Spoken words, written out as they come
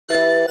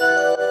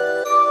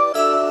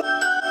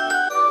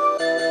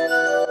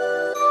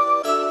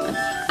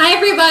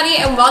everybody,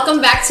 and welcome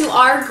back to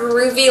our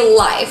groovy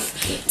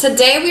life.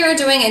 Today we are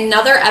doing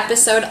another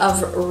episode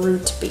of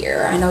root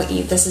beer. I know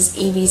this is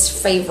Evie's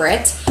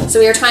favorite. So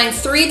we are trying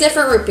 3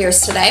 different root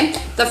beers today.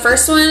 The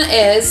first one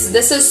is,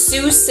 this is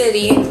Sioux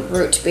City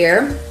root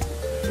beer.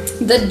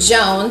 The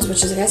Jones,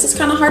 which is, I guess it's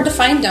kind of hard to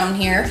find down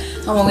here.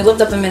 When we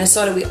lived up in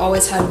Minnesota, we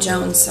always had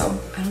Jones, so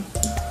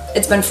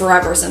it's been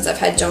forever since I've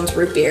had Jones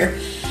root beer.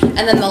 And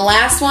then the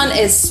last one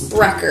is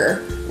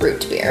Sprecher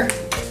root beer.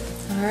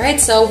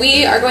 Alright, so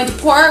we are going to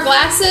pour our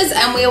glasses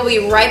and we'll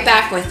be right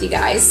back with you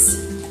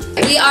guys.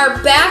 We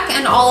are back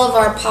and all of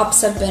our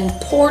pops have been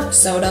poured.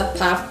 Soda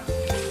pop,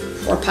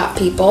 or pop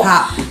people,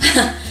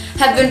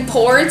 have been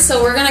poured.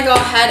 So we're going to go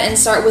ahead and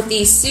start with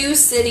the Sioux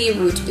City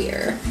root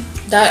beer.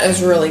 That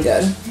is really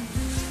good.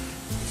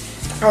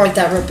 I like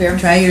that root beer.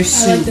 Try your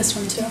Sioux. I like this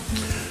one too.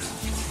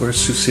 Where's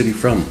Sioux City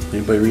from?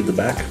 Anybody read the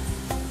back?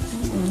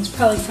 It's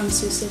probably from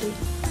Sioux City.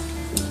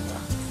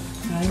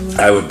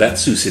 I would bet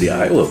Sioux City,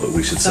 Iowa, but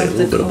we should say a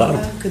little bit about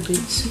them. Could be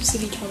Sioux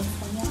City,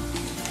 California.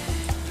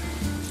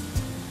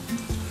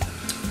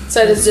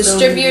 So it is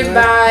distributed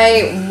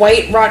by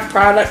White Rock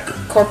Product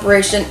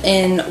Corporation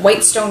in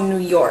Whitestone, New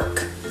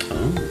York.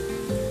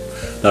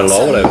 Oh. Not at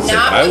all what I would say.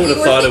 I would have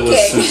thought it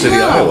was Sioux City,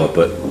 Iowa,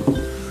 but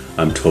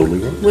I'm totally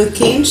wrong. with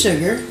cane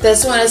sugar.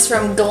 This one is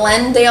from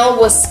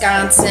Glendale,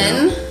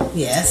 Wisconsin.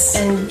 Yes.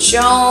 And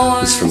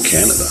Jones. It's from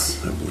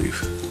Canada, I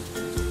believe.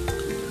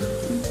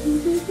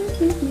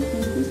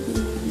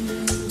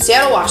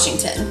 Seattle,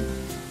 Washington.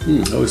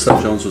 I always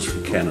thought Jones was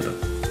from Canada.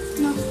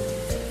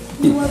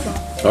 No.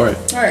 All right.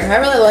 Alright, I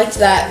really liked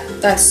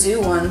that Sioux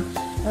one.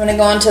 I'm going to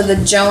go on to the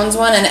Jones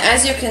one, and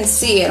as you can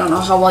see, I don't know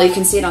how well you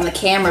can see it on the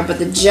camera, but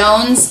the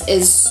Jones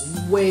is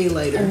way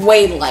lighter.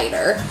 way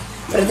lighter.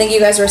 But I think you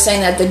guys were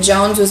saying that the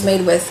Jones was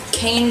made with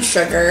cane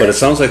sugar. But it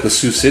sounds like the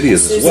Sioux City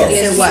is as Sioux well. City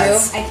is It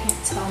was. too. I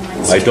can't tell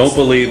mine. I don't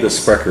believe the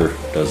Sprecher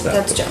does that.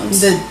 That's Jones.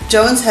 The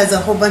Jones has a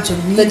whole bunch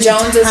of really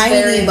Jones is tiny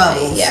very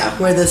bubbles. yeah.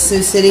 Where the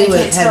Sioux City I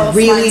can't tell had if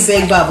really mine's big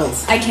like-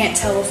 bubbles. I can't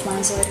tell if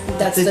mine's like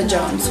That's the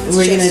Jones.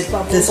 We're just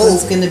gonna. bubbles. This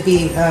one's gonna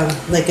be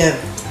like a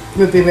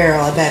root beer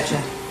barrel. I betcha.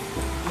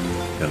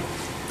 Yeah.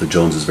 The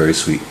Jones is very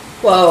sweet.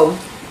 Whoa.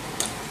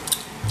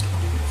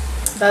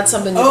 That's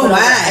something you Oh, put on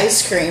my.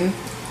 ice cream.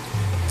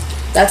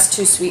 That's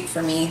too sweet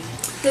for me.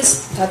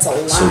 That's a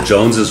lot. So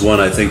Jones is one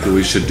I think that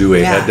we should do a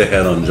Yeah.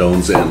 head-to-head on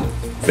Jones and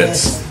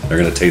Fitz. Yes. They're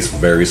going to taste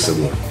very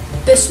similar.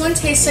 This one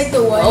tastes like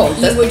the one Oh,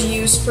 you would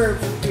use for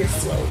your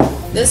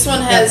float. This one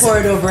I has. pour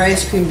it over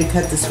ice cream to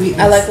cut the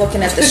sweetness. I like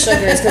looking at the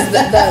sugars because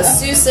the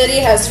Sioux City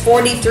has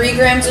 43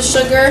 grams of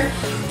sugar.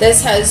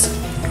 This has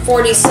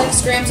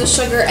 46 grams of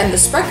sugar, and the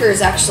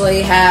Sprecher's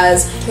actually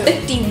has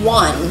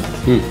 51.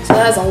 So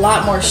that has a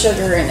lot more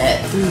sugar in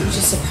it, which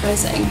is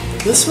surprising.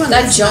 this one.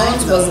 That is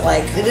Jones nice, was though.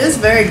 like It is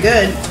very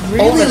good. over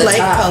Really the light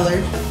top.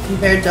 colored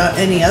compared to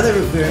any other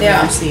root beer I've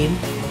Yeah. ever seen.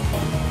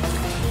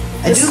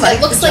 I this, do like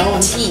it looks the like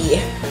Jones. tea.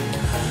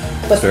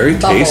 It's But very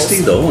bubbles.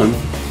 tasty though, and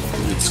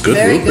it's good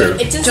Very root good.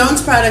 beer. It just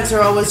Jones products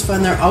are always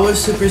fun. They're always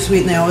super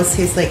sweet, and they always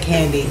taste like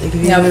candy. Like if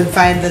you Yep. ever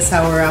find the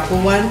sour apple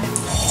one,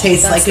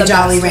 tastes That's like a the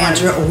Jolly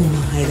best Rancher. Oh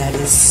my, that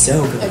is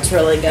so good. It's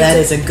really good. That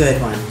is a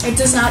good one. it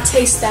does not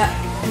taste that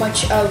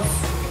much of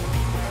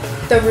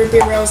the root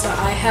beer barrels that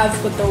I have,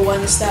 but the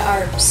ones that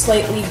are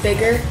slightly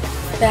bigger,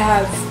 that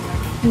have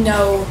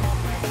no.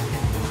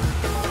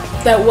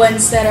 The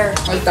ones that are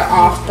like the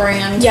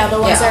off-brand. Yeah, the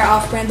ones that are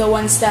off-brand, the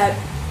ones that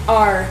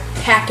are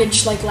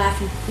packaged like not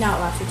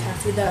Laffy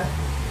Taffy,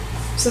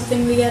 what's the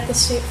thing we get at the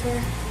state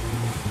fair?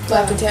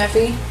 Laffy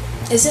Taffy.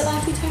 Is it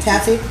Laffy Taffy?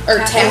 Taffy? Or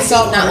Taffy. taffy,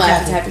 Saltwater not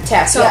Laffy taffy. Taffy.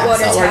 Taffy.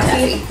 Saltwater yeah, saltwater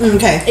taffy.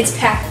 Okay. It's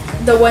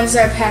the ones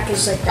that are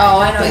packaged like that. Oh,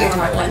 I know what the you're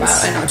normal talking ones.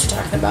 about. I know what you're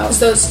talking about. 'Cause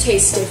those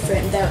taste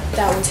different. That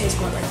one tastes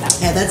more like that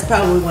one. Yeah, that's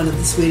probably one of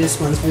the sweetest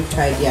ones we've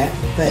tried yet.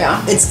 But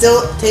Yeah. it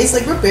still tastes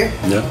like root beer.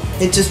 Yeah.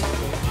 It's just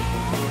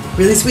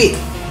really sweet.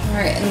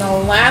 Alright, and the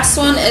last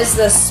one is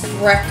the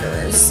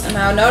Sprechers. And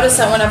now notice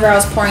that whenever I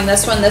was pouring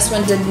this one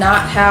did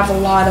not have a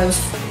lot of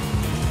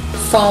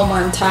foam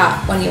on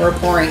top when you were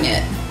pouring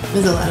it.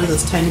 There's a lot of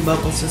those tiny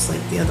bubbles just like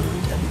the other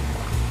one did.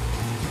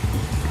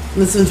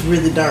 This one's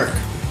really dark.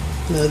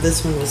 No,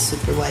 this one was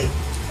super light.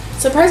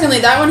 Surprisingly,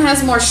 that one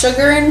has more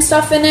sugar and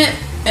stuff in it,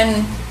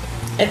 and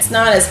it's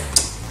not as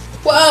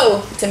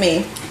whoa to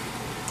me.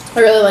 I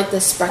really like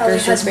this Probably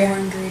Sprechers has root more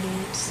beer.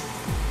 ingredients.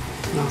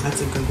 No,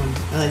 that's a good one.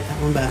 I like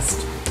that one best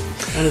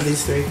out of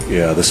these 3.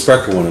 Yeah, the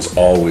Sprecher one is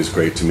always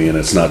great to me, and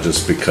it's not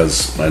just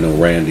because I know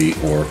Randy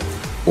or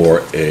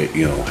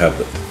have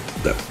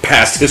the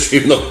past history.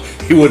 Even though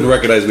he wouldn't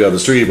recognize me on the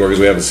street anymore because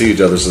we haven't seen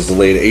each other since the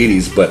late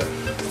 '80s.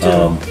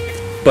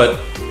 But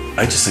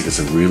I just think it's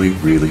a really,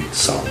 really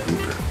solid root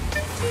beer.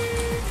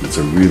 It's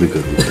a really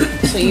good root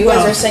beer. So you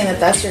guys are saying that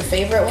that's your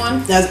favorite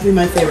one? That'd be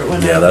my favorite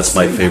one. Yeah, that's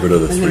my favorite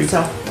of the I 3. think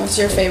so. What's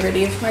your favorite,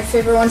 Eve? My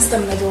favorite one's the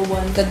middle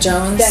one. The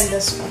Jones? Then the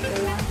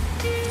Sprecher one.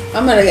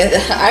 I'm gonna get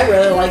I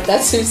really like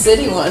that Sioux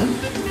City one.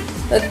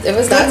 It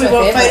was Good, that's we my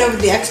won't favorite. fight over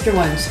the extra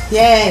ones.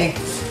 Yay!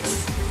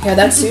 Yeah,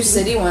 that Sioux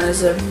City one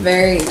is a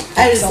very.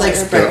 I just like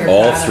Sprecher. They're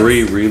all products.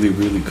 3 really,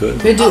 really good.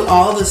 They do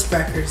all the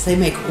Sprechers. They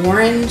make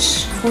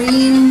orange,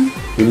 cream,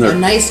 a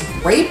nice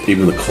grape.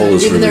 Even the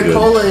cola's Even really their good.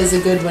 cola is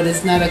a good one.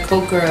 It's not a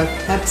Coke or a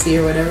Pepsi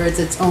or whatever. It's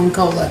its own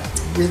cola.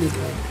 It's really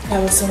good. That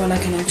was the one I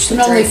can You actually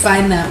can only drink.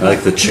 find that I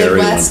like the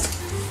cherry Midwest. one.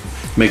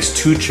 Makes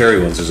 2 cherry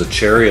ones. There's a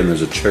cherry and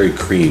there's a cherry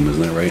cream.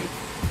 Isn't that right?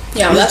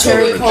 Yeah, The that's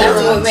cherry what we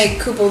cola.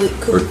 make Cuba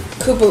Libras.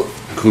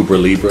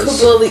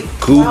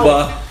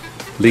 Cuba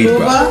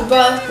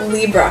Libra.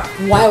 Libra.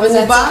 Why was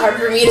that so Cuba? hard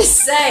for me to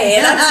say?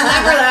 That's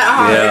never that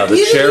hard. Yeah, the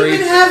You cherry.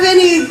 didn't even have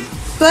any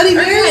Bloody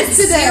I had Marys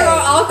today. 0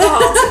 alcohol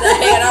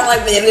today, and I'm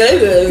like,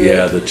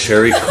 Yeah, the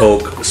cherry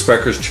Coke,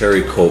 Sprecher's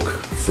cherry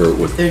Coke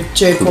with Their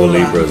cherry Cuba cola.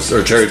 Libras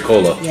or cherry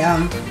cola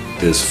Yeah,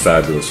 is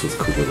fabulous with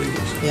Cuba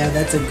Libras. yeah,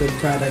 that's a good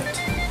product.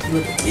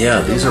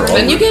 Yeah, these are all.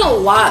 And you get a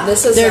lot.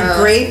 This is Their a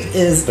grape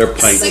is They're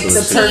pints like of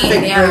the 16,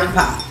 perfect yeah. grape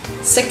pop.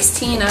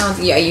 16 ounce.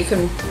 Yeah, you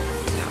can.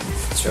 Yeah,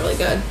 it's really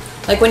good.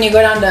 Like when you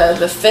go down to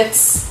the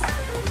Fitz,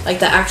 like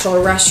the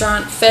actual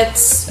restaurant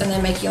Fitz, and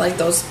they make you like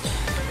those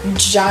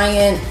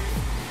giant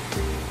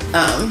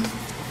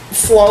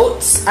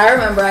floats. I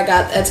remember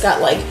it's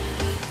got like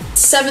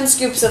 7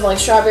 scoops of like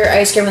strawberry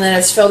ice cream, and then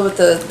it's filled with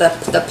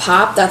the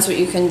pop. That's what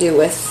you can do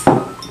with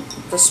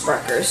the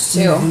Sprechers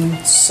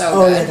too. So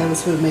Oh good. yeah,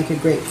 those would make a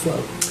great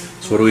float.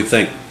 So what do we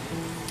think?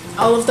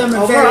 All of them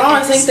are very Overall,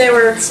 I think they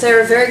were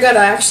very good.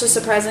 I actually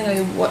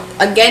surprisingly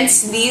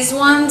against these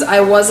ones,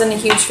 I wasn't a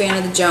huge fan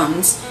of the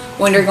Jones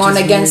when you're going Which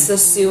is against weird.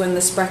 the Sioux and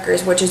the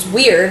Sprechers, which is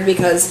weird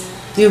because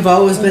You've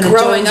always been a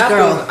growing Jones up,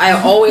 girl. I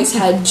always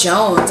had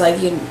Jones. Like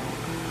you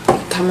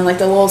come in like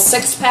the little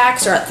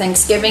 6-packs, or at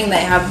Thanksgiving they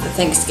have the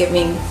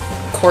Thanksgiving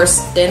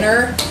course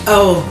dinner.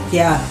 Oh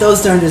yeah,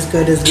 those aren't as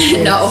good as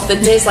the No,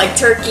 that tastes like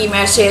turkey,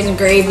 mashed potatoes, and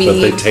gravy. But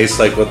they taste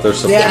like what they're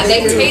supposed yeah, to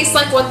they do. taste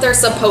like what they're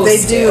supposed They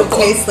to. do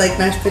taste like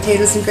mashed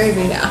potatoes and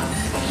gravy.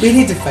 Yeah. We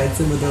need to find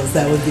some of those.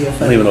 That would be a I fun.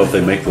 don't even know if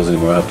they make those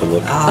anymore. I have to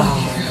look.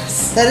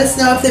 Let us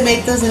know if they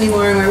make those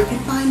anymore and where we can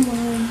find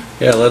one.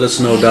 Yeah, let us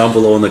know down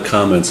below in the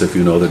comments if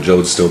you know that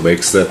Joe still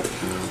makes that,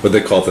 what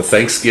they call it, the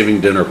Thanksgiving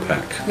dinner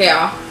pack.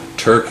 Yeah.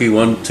 Turkey,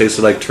 one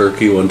tasted like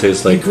turkey, one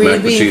tastes like Green mac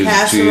and bean cheese,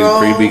 casserole.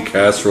 green bean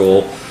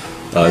casserole.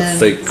 I And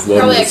think one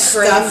Probably was a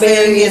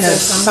cranberries and or a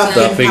something.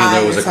 stuffing, and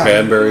there pie was or a something.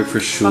 cranberry for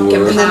Pumpkin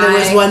sure. And then there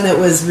was pie. one that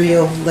was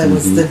real. That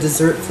was the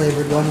dessert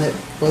flavored one that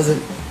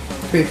wasn't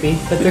creepy,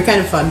 but they're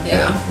kind of fun.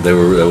 Yeah. That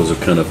was a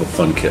kind of a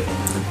fun kit.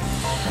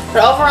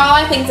 But overall,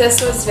 I think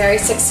this was very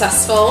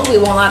successful. We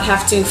will not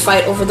have to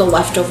fight over the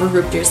leftover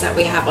root beers that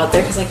we have out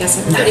there because I guess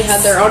everybody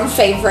had their own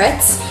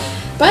favorites.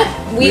 But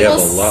we have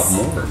will a lot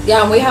more.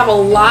 Yeah, we have a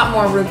lot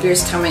more root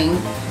beers coming.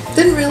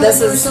 Didn't realize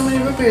there were is- so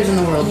many root beers in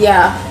the world.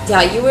 Yeah,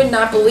 you would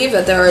not believe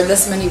that there are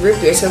this many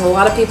root beers because a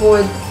lot of people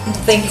would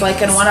think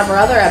like in one of our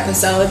other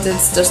episodes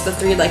it's just the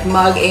 3 like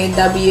Mug,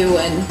 A&W,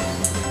 and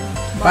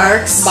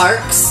Barks.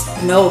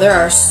 No, there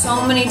are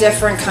so many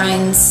different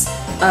kinds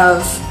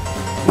of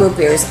root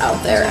beers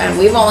out there, and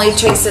we've only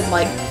tasted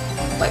like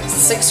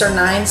 6 or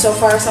 9 so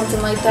far,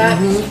 something like that.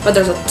 But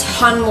there's a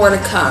ton more to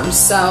come.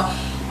 So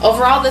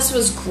overall, this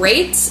was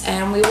great,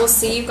 and we will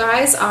see you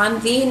guys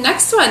on the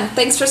next one.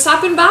 Thanks for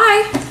stopping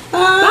by.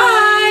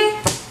 Bye.